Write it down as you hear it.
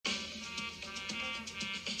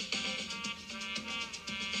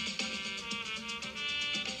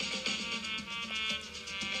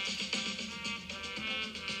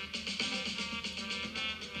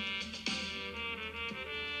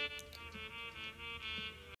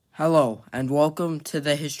Hello, and welcome to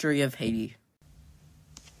the History of Haiti.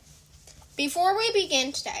 Before we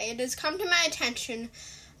begin today, it has come to my attention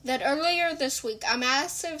that earlier this week, a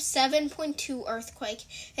massive 7.2 earthquake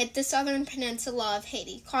hit the southern peninsula of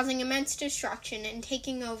Haiti, causing immense destruction and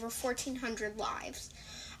taking over 1,400 lives.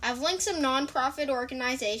 I've linked some non-profit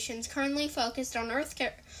organizations currently focused on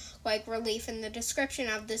earthquake relief in the description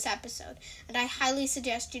of this episode, and I highly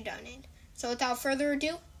suggest you donate. So without further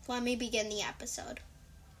ado, let me begin the episode.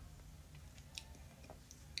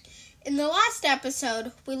 In the last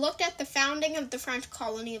episode, we looked at the founding of the French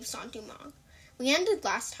colony of Saint-Domingue. We ended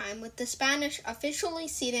last time with the Spanish officially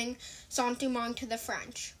ceding Saint-Domingue to the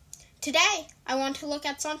French. Today, I want to look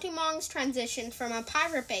at Saint-Domingue's transition from a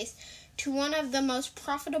pirate base to one of the most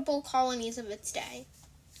profitable colonies of its day.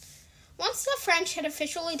 Once the French had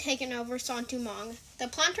officially taken over Saint-Domingue, the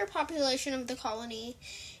planter population of the colony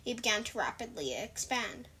began to rapidly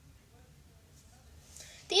expand.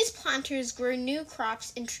 These planters grew new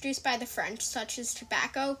crops introduced by the French, such as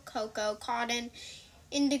tobacco, cocoa, cotton,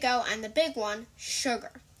 indigo, and the big one,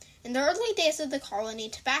 sugar. In the early days of the colony,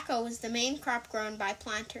 tobacco was the main crop grown by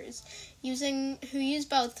planters, who used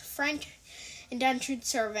both French indentured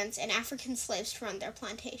servants and African slaves to run their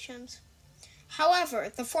plantations.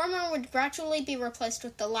 However, the former would gradually be replaced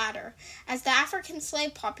with the latter, as the African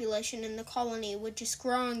slave population in the colony would just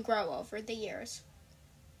grow and grow over the years.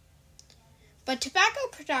 But tobacco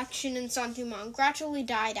production in Saint-Domingue gradually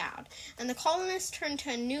died out, and the colonists turned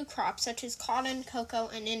to a new crop such as cotton, cocoa,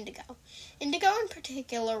 and indigo. Indigo in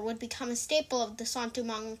particular would become a staple of the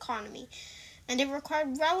Saint-Domingue economy, and it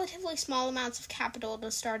required relatively small amounts of capital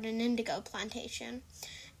to start an indigo plantation.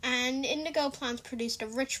 And indigo plants produced a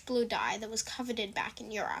rich blue dye that was coveted back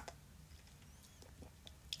in Europe.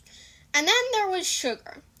 And then there was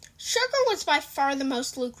sugar. Sugar was by far the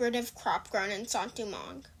most lucrative crop grown in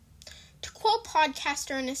Saint-Domingue. To quote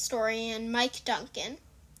podcaster and historian Mike Duncan,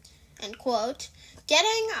 end quote,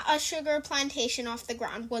 getting a sugar plantation off the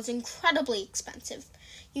ground was incredibly expensive.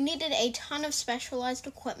 You needed a ton of specialized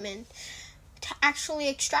equipment to actually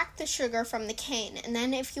extract the sugar from the cane, and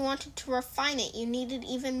then if you wanted to refine it, you needed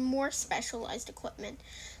even more specialized equipment.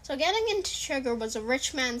 So getting into sugar was a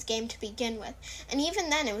rich man's game to begin with, and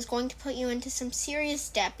even then it was going to put you into some serious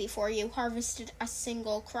debt before you harvested a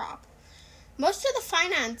single crop. Most of the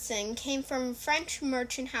financing came from French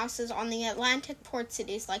merchant houses on the Atlantic port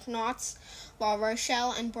cities like Nantes, La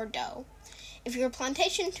Rochelle, and Bordeaux. If your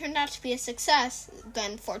plantation turned out to be a success,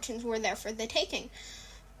 then fortunes were there for the taking.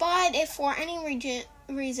 But if for any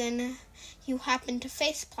reason you happened to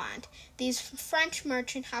faceplant, these French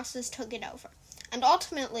merchant houses took it over. And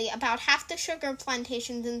ultimately, about half the sugar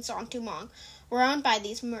plantations in Saint-Domingue were owned by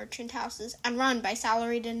these merchant houses and run by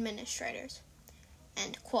salaried administrators.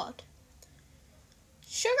 End quote.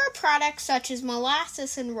 Sugar products such as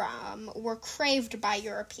molasses and rum were craved by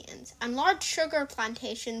Europeans, and large sugar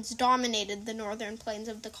plantations dominated the northern plains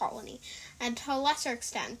of the colony, and to a lesser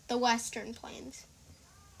extent, the western plains.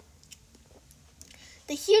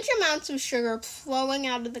 The huge amounts of sugar flowing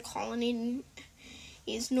out of the colony's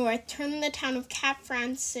north turned the town of Cap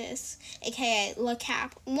Francis, aka Le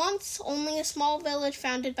Cap, once only a small village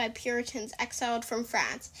founded by Puritans exiled from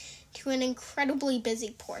France, to an incredibly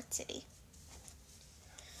busy port city.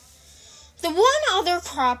 The one other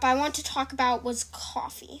crop I want to talk about was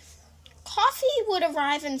coffee. Coffee would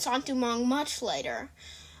arrive in Saint-Domingue much later,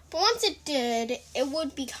 but once it did, it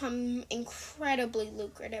would become an incredibly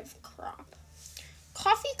lucrative crop.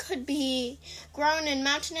 Coffee could be grown in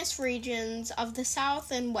mountainous regions of the south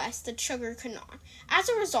and west that sugar could not. As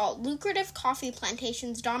a result, lucrative coffee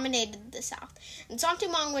plantations dominated the south, and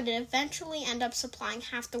Saint-Domingue would eventually end up supplying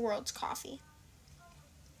half the world's coffee.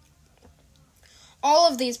 All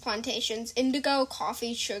of these plantations, indigo,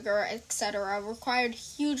 coffee, sugar, etc., required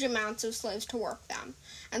huge amounts of slaves to work them,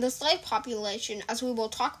 and the slave population, as we will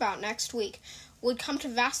talk about next week, would come to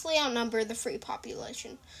vastly outnumber the free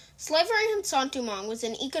population. Slavery in Saint-Domingue was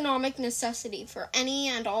an economic necessity for any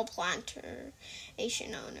and all plantation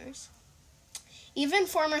owners. Even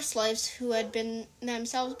former slaves who had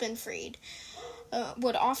themselves been freed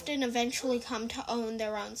would often eventually come to own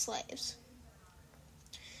their own slaves.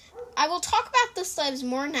 I will talk about the slaves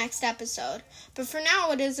more next episode, but for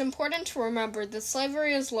now it is important to remember that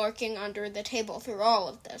slavery is lurking under the table through all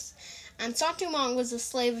of this, and Saint-Domingue was a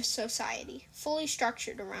slave society, fully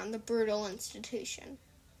structured around the brutal institution.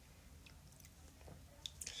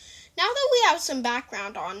 Now that we have some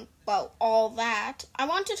background on, all that, I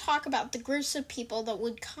want to talk about the groups of people that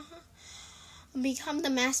would become the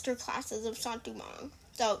master classes of Saint-Domingue.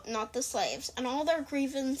 though not the slaves, and all their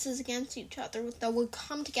grievances against each other that would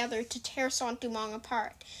come together to tear Saint-Domingue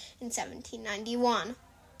apart in 1791.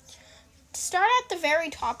 To start at the very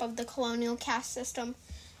top of the colonial caste system,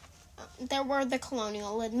 there were the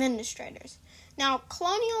colonial administrators. Now,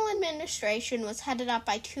 colonial administration was headed up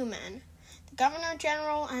by two men, the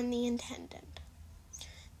governor-general and the intendant.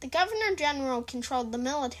 The governor-general controlled the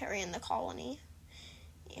military in the colony.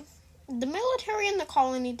 The military in the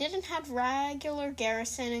colony didn't have regular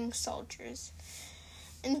garrisoning soldiers.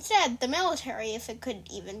 Instead, the military, if it could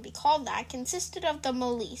even be called that, consisted of the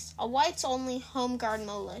milice, a whites-only home guard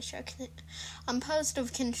militia composed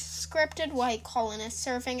of conscripted white colonists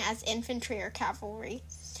serving as infantry or cavalry,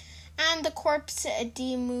 and the Corps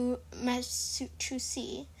de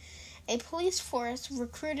Massachusetts, a police force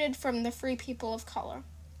recruited from the free people of color,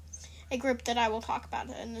 a group that I will talk about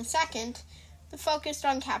in a second, that focused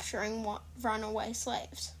on capturing runaway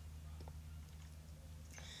slaves.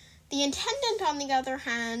 The intendant, on the other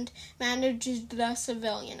hand, managed the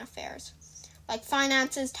civilian affairs, like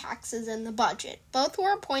finances, taxes, and the budget. Both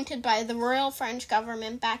were appointed by the Royal French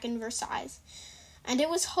government back in Versailles, and it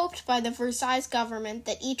was hoped by the Versailles government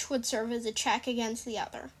that each would serve as a check against the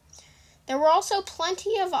other. There were also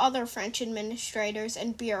plenty of other French administrators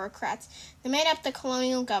and bureaucrats that made up the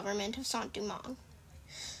colonial government of Saint-Domingue.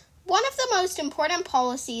 One of the most important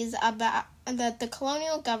policies that the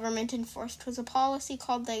colonial government enforced was a policy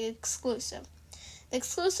called the exclusive. The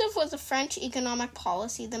exclusive was a French economic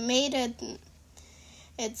policy that made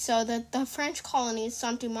it so that the French colonies,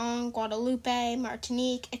 Saint-Domingue, Guadeloupe,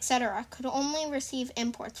 Martinique, etc., could only receive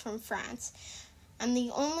imports from France, and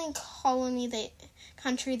the only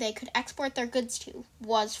country they could export their goods to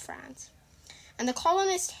was France. And the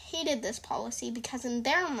colonists hated this policy because in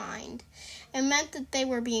their mind, it meant that they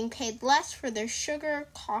were being paid less for their sugar,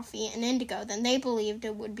 coffee, and indigo than they believed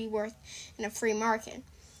it would be worth in a free market.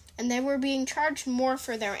 And they were being charged more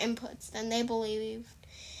for their inputs than they believed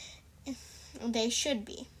they should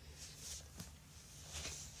be.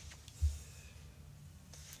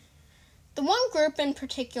 The one group in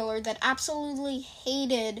particular that absolutely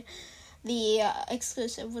hated the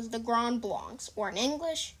exclusive was the Grand Blancs, or in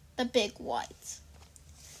English, the Big Whites.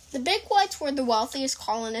 The Big Whites were the wealthiest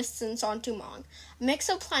colonists in Saint-Domingue, a mix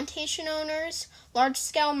of plantation owners,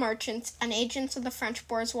 large-scale merchants, and agents of the French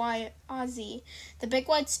bourgeoisie. The Big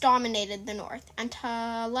Whites dominated the north, and to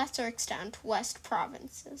a lesser extent, west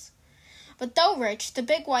provinces. But though rich, the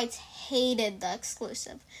Big Whites hated the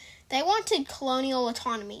exclusive. They wanted colonial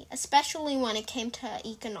autonomy, especially when it came to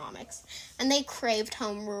economics, and they craved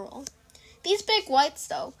home rule. These Big Whites,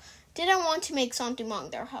 though, didn't want to make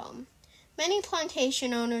Saint-Domingue their home. Many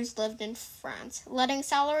plantation owners lived in France, letting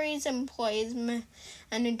salaried employees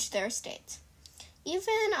manage their estates.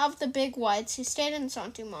 Even of the Big Whites who stayed in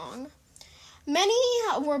Saint-Domingue, many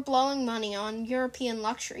were blowing money on European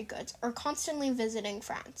luxury goods or constantly visiting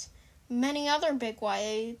France. Many other Big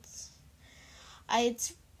Whites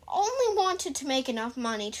only wanted to make enough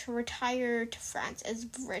money to retire to France as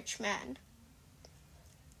rich men.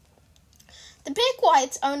 The Big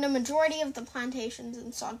Whites owned a majority of the plantations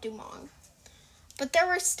in Saint-Domingue, but there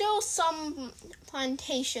were still some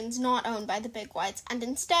plantations not owned by the Big Whites, and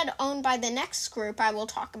instead owned by the next group I will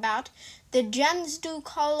talk about, the gens du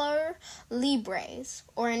couleur libres,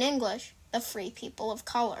 or in English, the free people of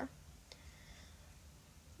color.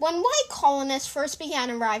 When white colonists first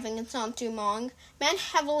began arriving in Saint-Domingue, men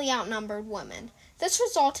heavily outnumbered women. This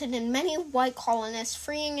resulted in many white colonists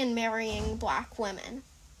freeing and marrying black women.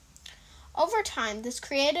 Over time, this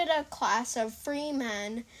created a class of free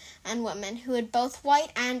men and women who had both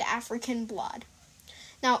white and African blood.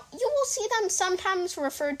 Now, you will see them sometimes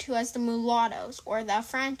referred to as the mulattoes or the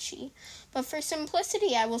Franchi, but for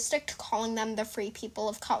simplicity, I will stick to calling them the free people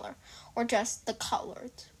of color, or just the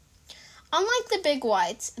coloreds. Unlike the Big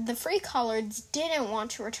Whites, the free coloreds didn't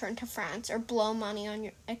want to return to France or blow money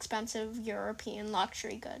on expensive European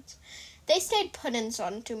luxury goods. They stayed put in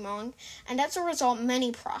Saint-Domingue, and as a result,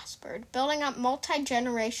 many prospered, building up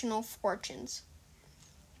multi-generational fortunes.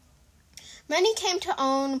 Many came to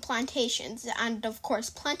own plantations, and, of course,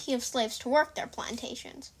 plenty of slaves to work their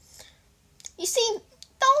plantations. You see,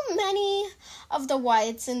 though many of the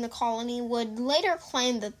whites in the colony would later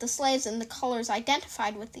claim that the slaves and the colors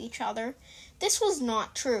identified with each other, this was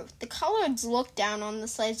not true. The coloreds looked down on the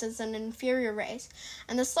slaves as an inferior race,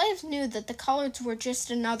 and the slaves knew that the coloreds were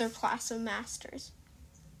just another class of masters.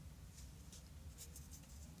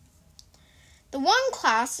 The one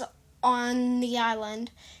class on the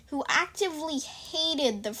island who actively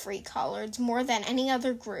hated the free coloreds more than any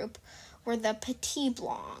other group were the petits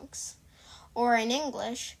blancs, or in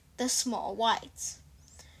English, the small whites.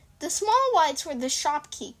 The small whites were the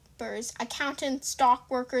shopkeepers, accountants, stock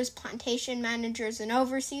workers, plantation managers, and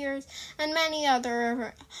overseers, and many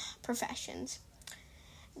other professions.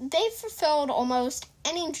 They fulfilled almost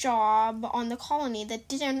any job on the colony that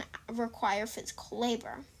didn't require physical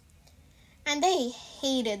labor. And they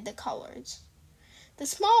hated the coloreds. The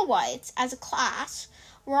small whites, as a class,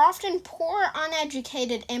 were often poor,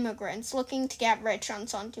 uneducated immigrants looking to get rich on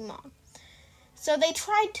Saint-Domingue. So they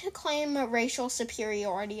tried to claim racial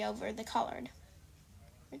superiority over the colored.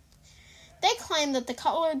 They claimed that the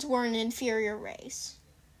coloreds were an inferior race.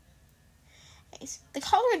 The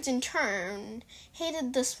coloreds, in turn,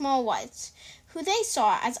 hated the small whites, who they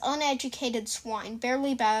saw as uneducated swine,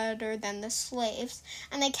 barely better than the slaves,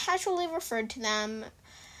 and they casually referred to them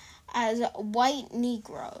as white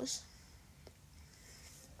Negroes.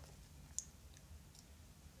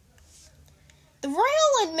 The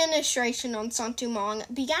royal administration on Saint-Domingue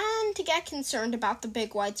began to get concerned about the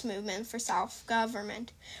big whites' movement for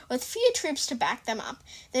self-government. With few troops to back them up,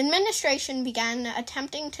 the administration began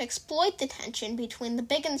attempting to exploit the tension between the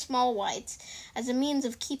big and small whites as a means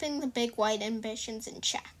of keeping the big white ambitions in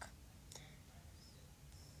check.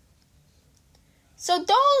 So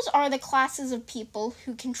those are the classes of people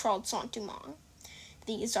who controlled Saint-Domingue.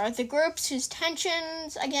 These are the groups whose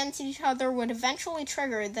tensions against each other would eventually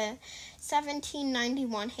trigger the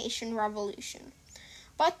 1791 Haitian Revolution.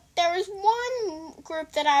 But there is one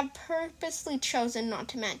group that I've purposely chosen not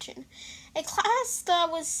to mention, a class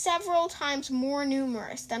that was several times more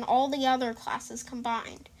numerous than all the other classes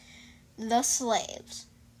combined, the slaves,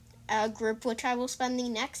 a group which I will spend the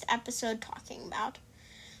next episode talking about.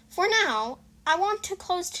 For now, I want to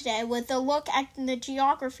close today with a look at the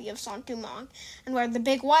geography of Saint-Domingue and where the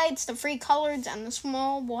big whites, the free coloreds, and the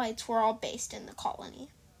small whites were all based in the colony.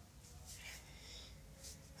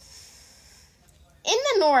 In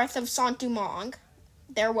the north of Saint-Domingue,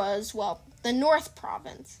 there was, the North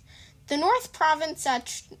Province. The North Province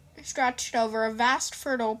stretched over a vast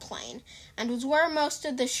fertile plain and was where most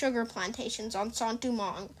of the sugar plantations on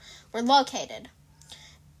Saint-Domingue were located.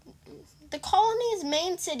 The colony's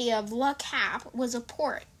main city of Le Cap was a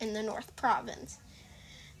port in the North Province.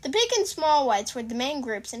 The big and small whites were the main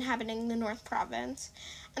groups inhabiting the North Province,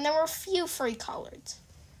 and there were few free coloreds.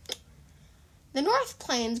 The North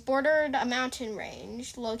Plains bordered a mountain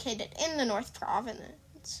range located in the North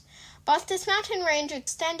Province, but this mountain range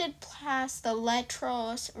extended past the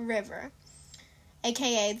Letros River,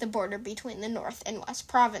 aka the border between the North and West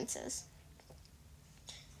Provinces.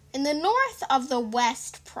 In the north of the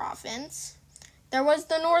West Province, there was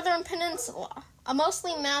the Northern Peninsula, a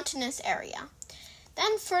mostly mountainous area.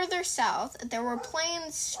 Then further south, there were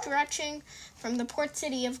plains stretching from the port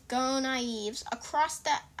city of Gonaives across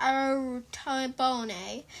the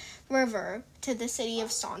Artibonne River to the city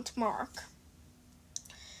of Saint-Marc.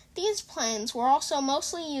 These plains were also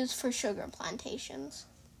mostly used for sugar plantations.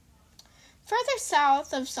 Further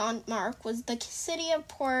south of Saint-Marc was the city of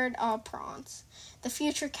Port-au-Prince, the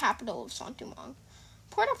future capital of Saint-Domingue.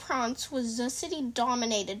 Port-au-Prince was a city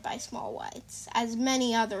dominated by small whites, as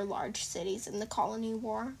many other large cities in the colony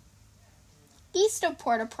were. East of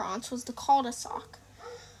Port-au-Prince was the cul-de-sac,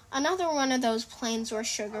 another one of those plains where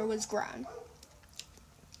sugar was grown.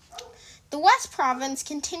 The West Province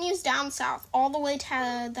continues down south all the way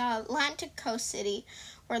to the Atlantic coast city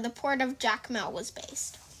where the port of Jacmel was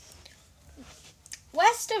based.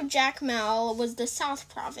 West of Jacmel was the South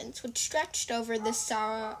Province, which stretched over the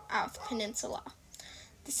South Peninsula.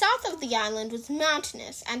 The south of the island was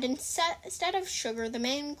mountainous, and instead of sugar, the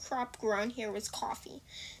main crop grown here was coffee.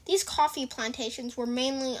 These coffee plantations were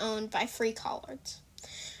mainly owned by free coloreds,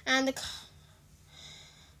 and the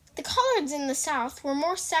coloreds in the south were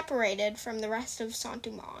more separated from the rest of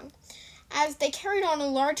Saint-Domingue, as they carried on a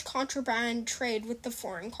large contraband trade with the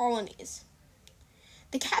foreign colonies.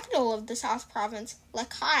 The capital of the South Province, Les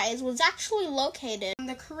Cayes, was actually located on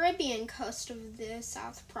the Caribbean coast of the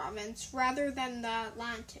South Province rather than the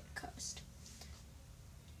Atlantic coast.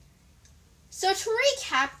 So to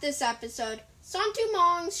recap this episode,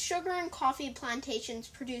 Saint-Domingue's sugar and coffee plantations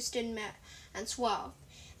produced immense wealth.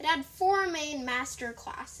 It had four main master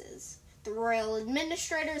classes: the royal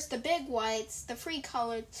administrators, the big whites, the free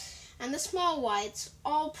coloreds, and the small whites,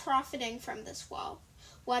 all profiting from this wealth,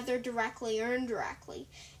 whether directly or indirectly.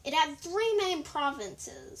 It had three main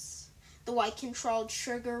provinces: the white-controlled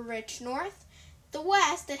sugar-rich north, the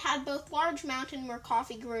west that had both large mountains where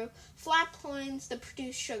coffee grew, flat plains that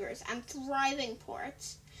produced sugars, and thriving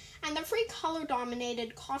ports, and the free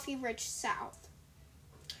color-dominated coffee-rich south.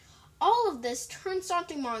 All of this turned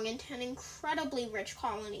Saint-Domingue into an incredibly rich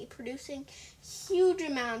colony, producing huge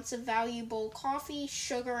amounts of valuable coffee,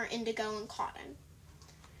 sugar, indigo, and cotton.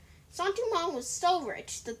 Saint-Domingue was so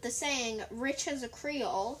rich that the saying, rich as a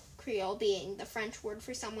Creole, Creole being the French word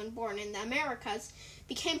for someone born in the Americas,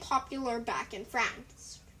 became popular back in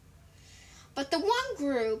France. But the one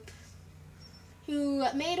group who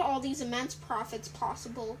made all these immense profits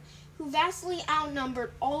possible, who vastly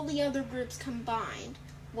outnumbered all the other groups combined,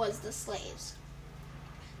 was the slaves.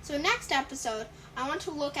 So next episode, I want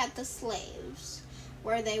to look at the slaves,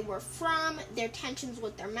 where they were from, their tensions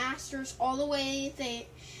with their masters, all the ways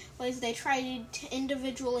they tried to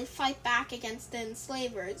individually fight back against the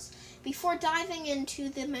enslavers, before diving into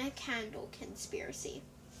the McCandle conspiracy.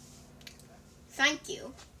 Thank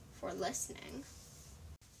you for listening.